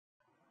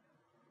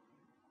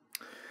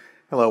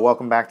Hello,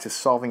 welcome back to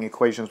solving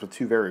equations with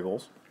two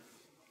variables.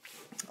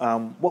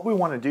 What we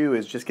want to do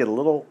is just get a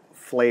little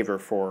flavor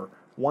for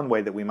one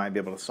way that we might be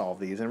able to solve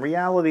these. In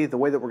reality, the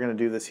way that we're going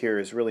to do this here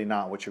is really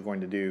not what you're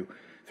going to do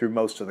through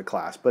most of the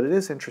class, but it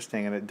is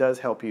interesting and it does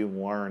help you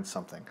learn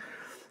something.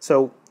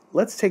 So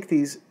let's take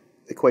these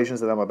equations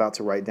that I'm about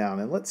to write down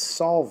and let's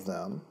solve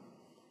them.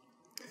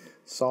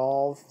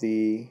 Solve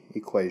the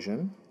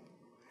equation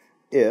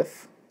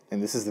if,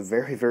 and this is the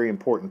very, very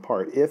important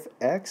part, if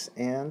x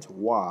and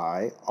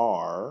y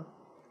are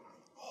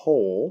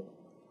whole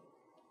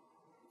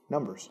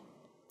numbers.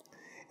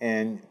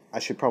 And I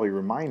should probably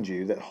remind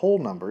you that whole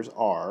numbers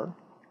are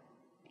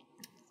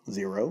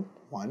 0,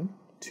 1,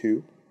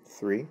 2,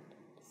 3,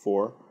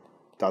 4, ...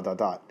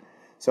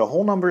 So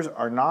whole numbers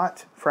are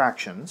not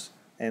fractions,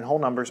 and whole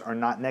numbers are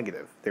not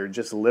negative. They're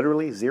just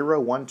literally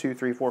 0, 1, 2,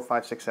 3, 4,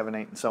 5, 6, 7,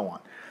 8, and so on.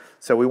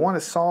 So we want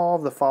to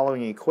solve the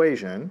following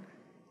equation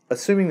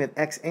assuming that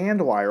x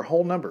and y are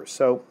whole numbers.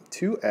 So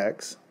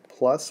 2x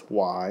plus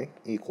y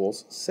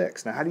equals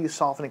 6. Now how do you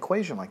solve an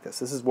equation like this?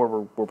 This is where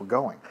we're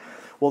going.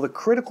 Well, the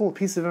critical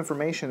piece of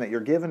information that you're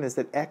given is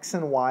that x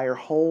and y are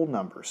whole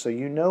numbers. So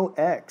you know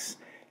x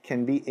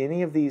can be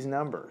any of these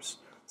numbers.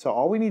 So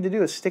all we need to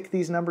do is stick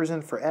these numbers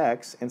in for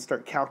x and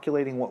start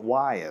calculating what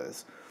y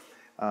is.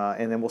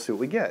 And then we'll see what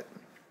we get.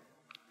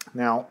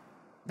 Now,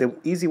 the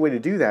easy way to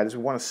do that is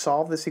we want to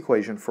solve this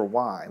equation for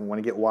y. We want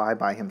to get y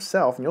by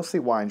himself, and you'll see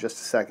why in just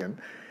a second.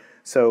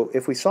 So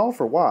if we solve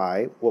for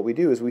y, what we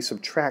do is we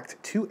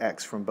subtract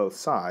 2x from both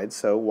sides.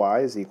 So y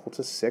is equal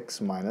to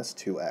 6 minus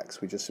 2x.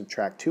 We just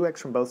subtract 2x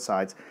from both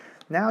sides.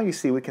 Now you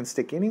see we can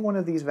stick any one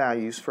of these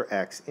values for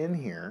x in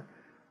here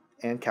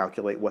and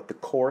calculate what the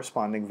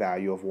corresponding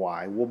value of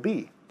y will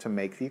be to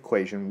make the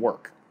equation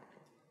work.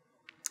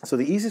 So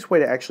the easiest way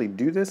to actually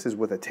do this is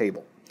with a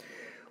table.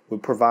 We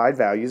provide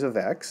values of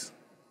x.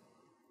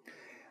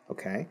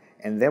 Okay,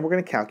 and then we're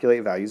going to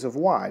calculate values of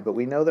y, but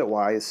we know that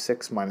y is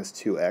 6 minus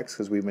 2x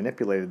because we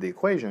manipulated the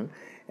equation,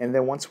 and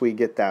then once we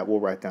get that, we'll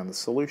write down the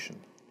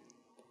solution.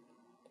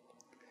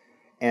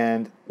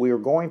 And we are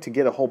going to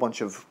get a whole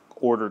bunch of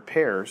ordered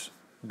pairs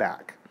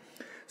back.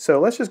 So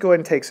let's just go ahead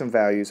and take some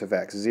values of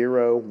x,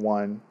 0,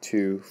 1,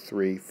 2,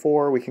 3,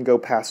 4. We can go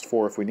past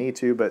 4 if we need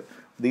to, but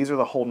these are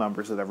the whole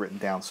numbers that I've written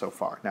down so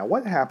far. Now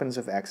what happens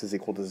if x is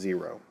equal to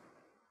 0?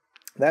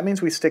 That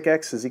means we stick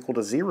x is equal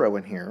to 0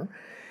 in here,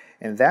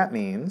 and that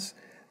means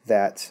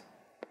that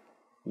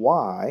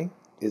y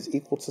is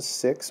equal to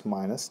 6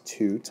 minus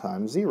 2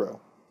 times 0.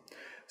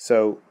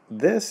 So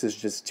this is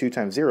just 2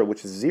 times 0,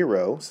 which is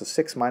 0, so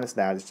 6 minus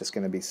that is just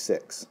going to be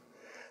 6.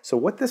 So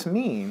what this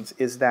means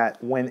is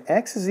that when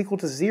x is equal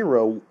to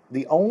 0,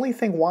 the only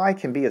thing y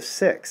can be is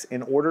 6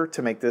 in order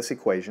to make this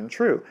equation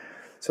true.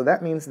 So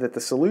that means that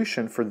the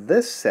solution for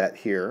this set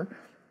here,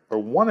 or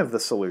one of the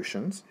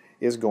solutions,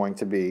 is going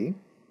to be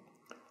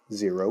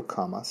 0,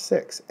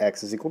 6.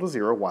 X is equal to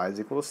 0, y is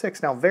equal to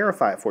 6. Now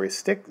verify it for you.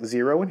 Stick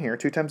 0 in here.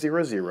 2 times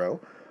 0 is 0.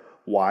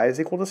 Y is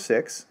equal to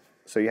 6.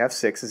 So you have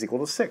 6 is equal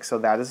to 6. So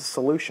that is a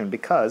solution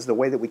because the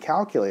way that we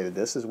calculated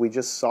this is we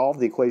just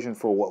solved the equation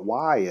for what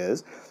y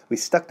is. We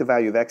stuck the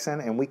value of x in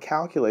and we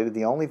calculated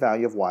the only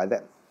value of y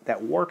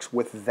that works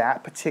with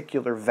that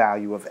particular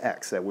value of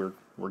x that we're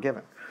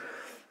given.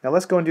 Now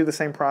let's go and do the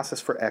same process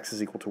for x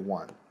is equal to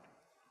 1.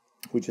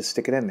 We just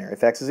stick it in there.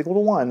 If x is equal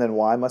to 1, then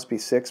y must be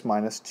 6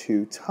 minus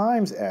 2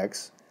 times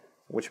x,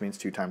 which means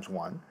 2 times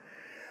 1.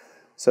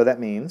 So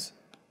that means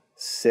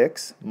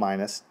 6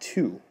 minus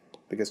 2,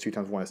 because 2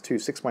 times 1 is 2.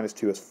 6 minus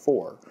 2 is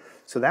 4.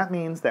 So that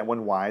means that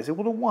when y is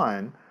equal to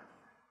 1,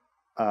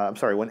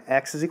 when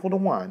x is equal to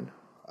 1,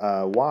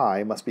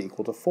 y must be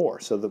equal to 4.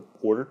 So the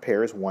ordered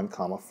pair is 1,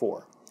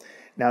 4.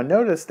 Now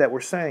notice that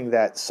we're saying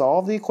that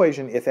solve the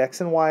equation if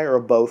x and y are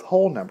both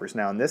whole numbers.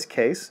 Now in this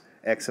case,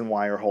 x and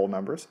y are whole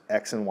numbers,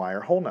 x and y are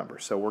whole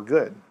numbers, so we're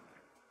good.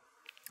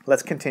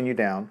 Let's continue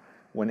down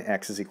when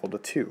x is equal to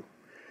 2.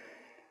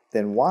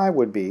 Then y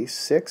would be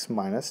 6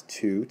 minus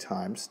 2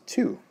 times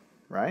 2,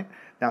 right?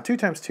 Now 2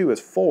 times 2 is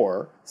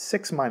 4,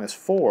 6 minus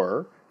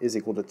 4 is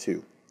equal to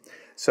 2.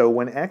 So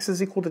when x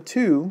is equal to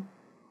 2,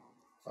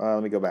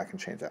 let me go back and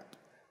change that.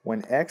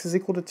 When x is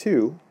equal to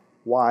 2,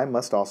 y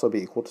must also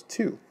be equal to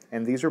 2.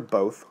 And these are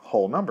both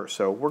whole numbers,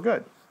 so we're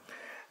good.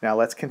 Now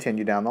let's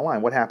continue down the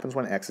line. What happens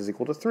when x is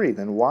equal to 3?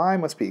 Then y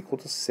must be equal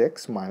to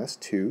 6 minus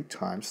 2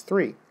 times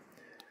 3.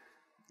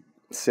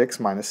 6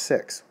 minus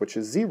 6, which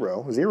is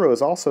 0. 0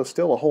 is also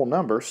still a whole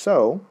number,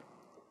 so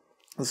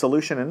the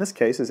solution in this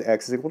case is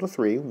x is equal to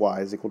 3,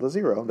 y is equal to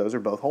 0. Those are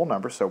both whole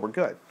numbers, so we're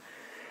good.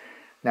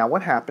 Now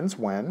what happens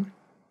when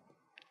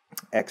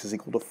x is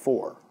equal to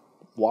 4?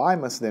 Y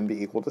must then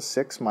be equal to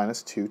 6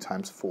 minus 2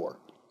 times 4.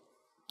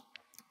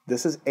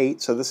 This is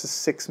 8, so this is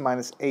 6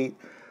 minus 8,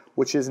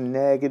 which is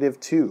negative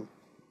 2.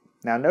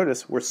 Now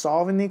notice, we're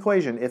solving the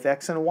equation if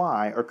x and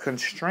y are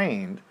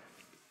constrained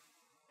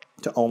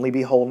to only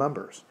be whole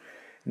numbers.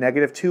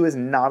 Negative 2 is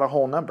not a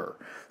whole number.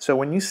 So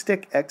when you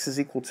stick x is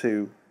equal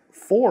to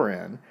 4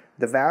 in,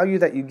 the value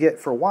that you get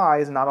for y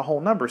is not a whole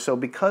number. So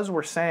because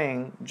we're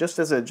saying, just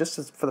as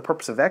for the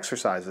purpose of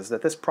exercises,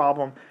 that this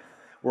problem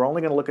we're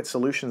only going to look at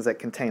solutions that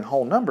contain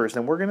whole numbers,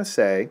 then we're going to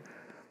say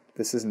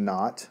this is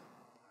not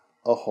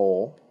a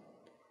whole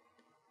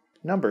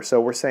number. So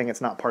we're saying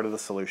it's not part of the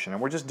solution.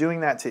 And we're just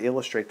doing that to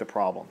illustrate the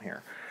problem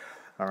here.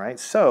 All right,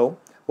 so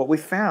what we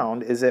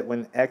found is that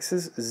when x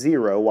is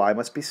 0, y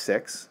must be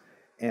 6.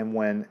 And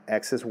when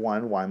x is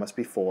 1, y must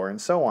be 4,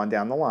 and so on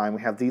down the line.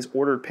 We have these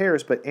ordered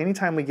pairs, but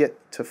anytime we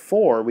get to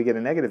 4, we get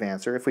a negative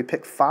answer. If we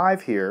pick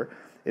 5 here,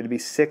 it would be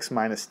 6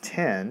 minus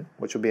 10,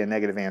 which would be a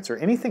negative answer.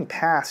 Anything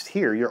past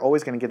here, you're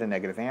always going to get a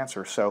negative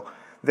answer. So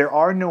there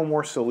are no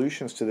more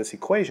solutions to this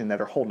equation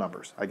that are whole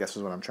numbers, I guess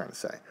is what I'm trying to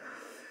say.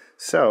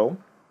 So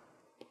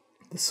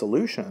the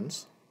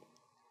solutions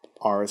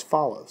are as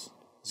follows: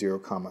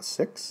 0,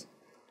 6,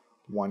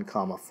 1,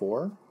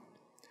 4,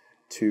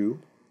 2,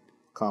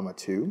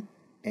 2,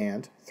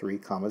 and 3,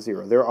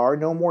 0. There are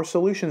no more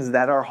solutions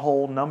that are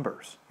whole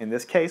numbers. In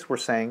this case, we're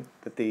saying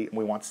that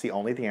we want to see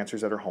only the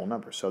answers that are whole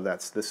numbers. So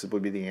this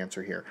would be the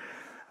answer here,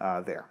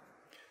 there.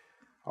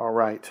 All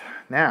right,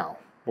 now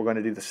we're going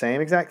to do the same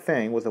exact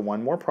thing with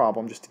one more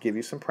problem just to give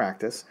you some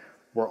practice.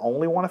 We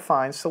only want to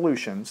find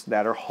solutions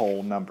that are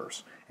whole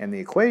numbers. And the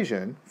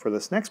equation for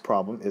this next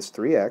problem is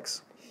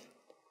 3x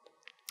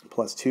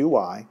plus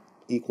 2y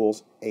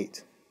equals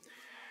 8.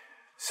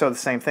 So the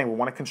same thing, we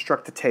want to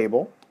construct a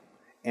table,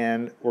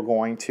 and we're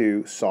going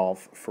to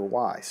solve for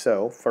y.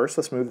 So first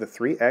let's move the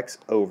 3x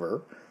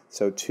over.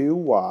 So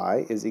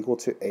 2y is equal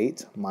to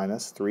 8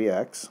 minus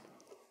 3x.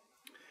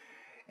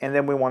 And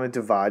then we want to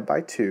divide by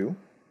 2.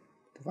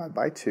 Divide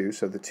by 2,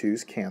 so the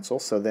 2's cancel.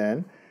 So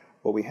then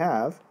what we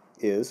have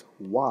is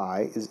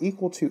y is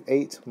equal to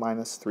 8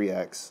 minus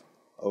 3x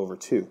over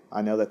 2.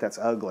 I know that that's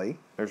ugly.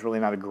 There's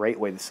really not a great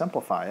way to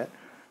simplify it,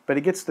 but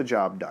it gets the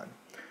job done.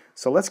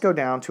 So let's go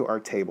down to our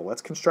table.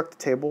 Let's construct a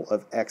table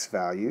of x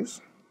values.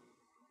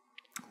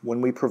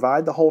 When we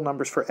provide the whole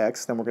numbers for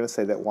x, then we're going to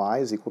say that y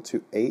is equal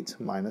to 8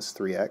 minus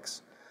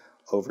 3x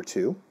over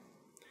 2.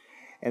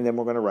 And then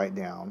we're going to write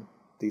down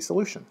the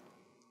solution.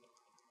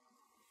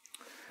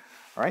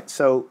 All right,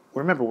 so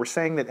remember, we're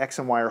saying that x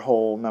and y are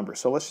whole numbers.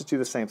 So let's just do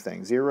the same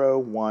thing. 0,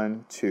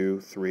 1, 2,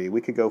 3.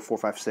 We could go 4,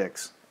 5,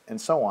 6, and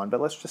so on,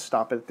 but let's just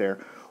stop it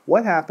there.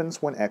 What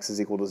happens when x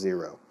is equal to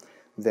 0?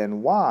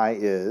 Then y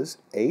is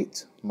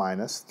 8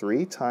 minus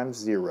 3 times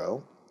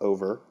 0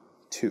 over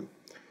 2.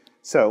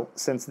 So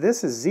since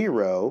this is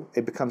 0,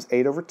 it becomes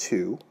 8 over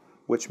 2,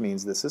 which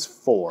means this is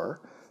 4.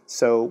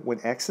 So when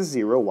x is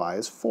 0, y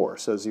is 4.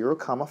 So 0,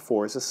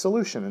 4 is a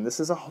solution. And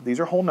these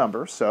are whole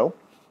numbers, so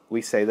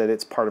we say that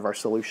it's part of our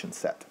solution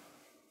set.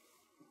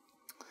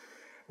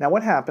 Now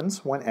what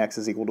happens when x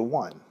is equal to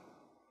 1?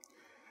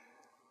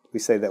 We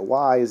say that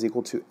y is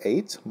equal to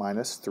 8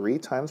 minus 3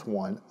 times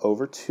 1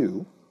 over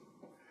 2,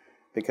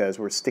 because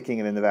we're sticking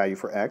it in the value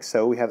for x.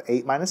 So we have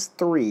 8 minus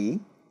 3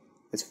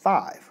 is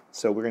 5.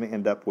 So we're going to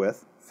end up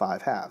with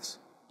 5 halves.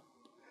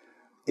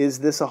 Is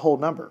this a whole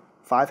number?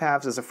 5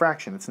 halves is a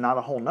fraction. It's not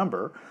a whole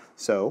number,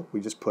 so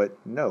we just put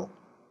no,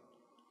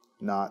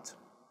 not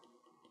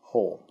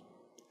whole.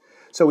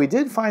 So we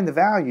did find the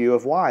value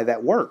of y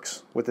that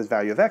works with this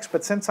value of x,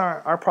 but since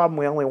our problem,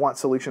 we only want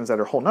solutions that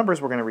are whole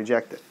numbers, we're going to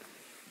reject it.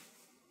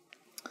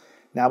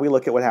 Now we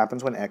look at what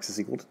happens when x is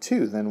equal to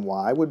 2. Then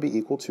y would be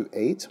equal to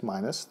 8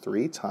 minus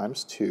 3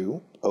 times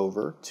 2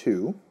 over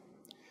 2.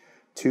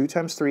 2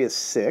 times 3 is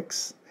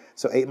 6.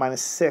 So 8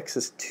 minus 6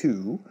 is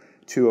 2.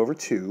 2 over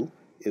 2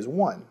 is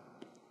 1.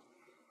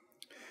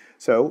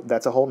 So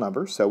that's a whole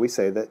number. So we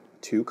say that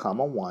 2,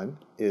 1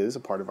 is a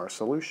part of our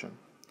solution.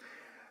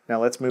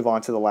 Now let's move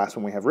on to the last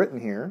one we have written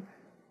here.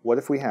 What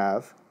if we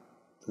have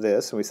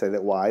this, and we say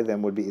that y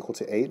then would be equal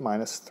to 8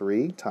 minus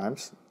 3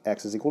 times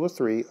x is equal to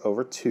 3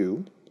 over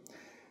 2.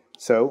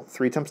 So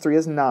 3 times 3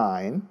 is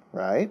 9,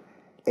 right?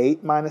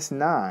 8 minus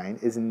 9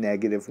 is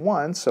negative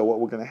 1, so what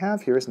we're going to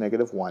have here is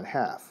negative 1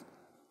 half.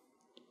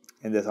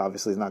 And this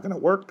obviously is not going to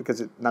work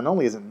because it not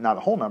only is it not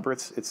a whole number,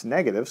 it's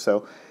negative,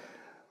 so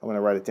I'm going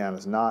to write it down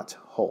as not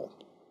whole.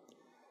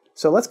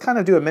 So let's kind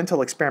of do a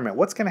mental experiment.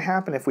 What's going to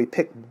happen if we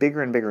pick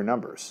bigger and bigger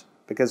numbers?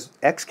 Because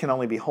x can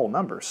only be whole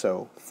numbers,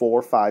 so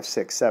 4, 5,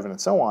 6, 7,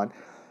 and so on.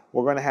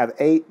 We're going to have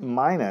 8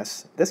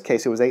 minus, in this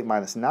case it was 8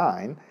 minus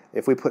 9.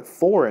 If we put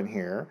 4 in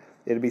here,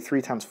 it would be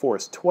 3 times 4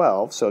 is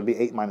 12, so it would be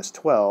 8 minus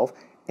 12.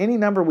 Any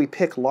number we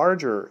pick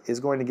larger is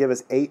going to give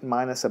us 8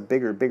 minus a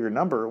bigger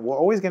number. We're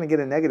always going to get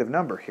a negative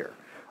number here,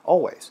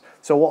 always.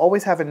 So we'll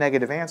always have a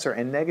negative answer,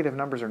 and negative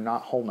numbers are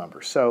not whole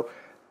numbers. So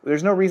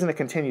there's no reason to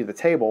continue the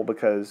table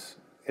because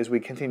as we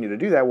continue to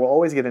do that, we'll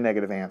always get a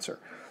negative answer.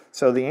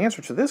 So the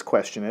answer to this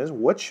question is,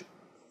 which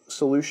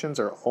solutions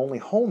are only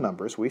whole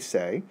numbers? We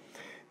say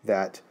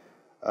that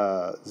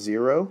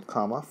 0,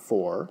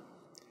 4,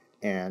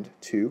 and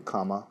 2,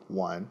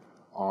 1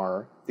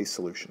 are the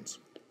solutions.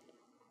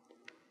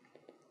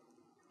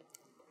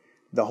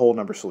 The whole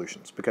number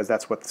solutions, because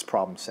that's what this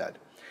problem said.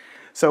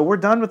 So we're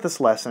done with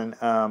this lesson.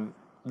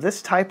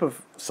 This type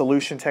of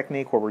solution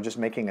technique where we're just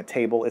making a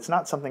table, it's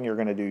not something you're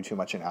going to do too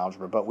much in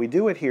algebra, but we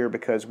do it here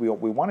because we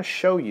want to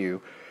show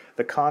you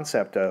the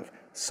concept of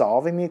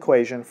solving the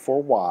equation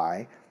for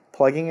y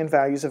plugging in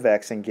values of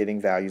x and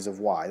getting values of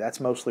y. That's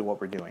mostly what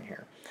we're doing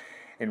here.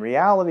 In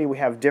reality, we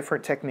have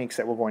different techniques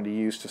that we're going to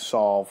use to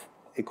solve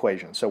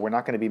equations. So we're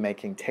not going to be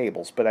making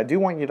tables, but I do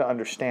want you to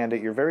understand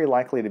it. You're very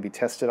likely to be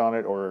tested on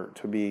it or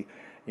to be,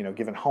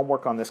 given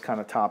homework on this kind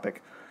of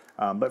topic.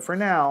 But for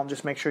now,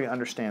 just make sure you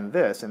understand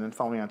this and then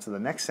follow me on to the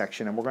next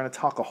section, and we're going to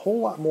talk a whole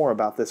lot more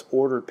about this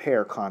ordered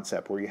pair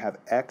concept where you have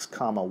x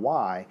comma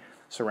y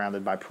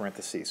surrounded by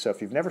parentheses. So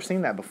if you've never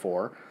seen that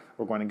before,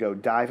 we're going to go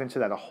dive into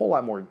that a whole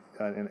lot more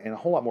in a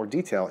whole lot more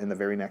detail in the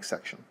very next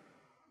section.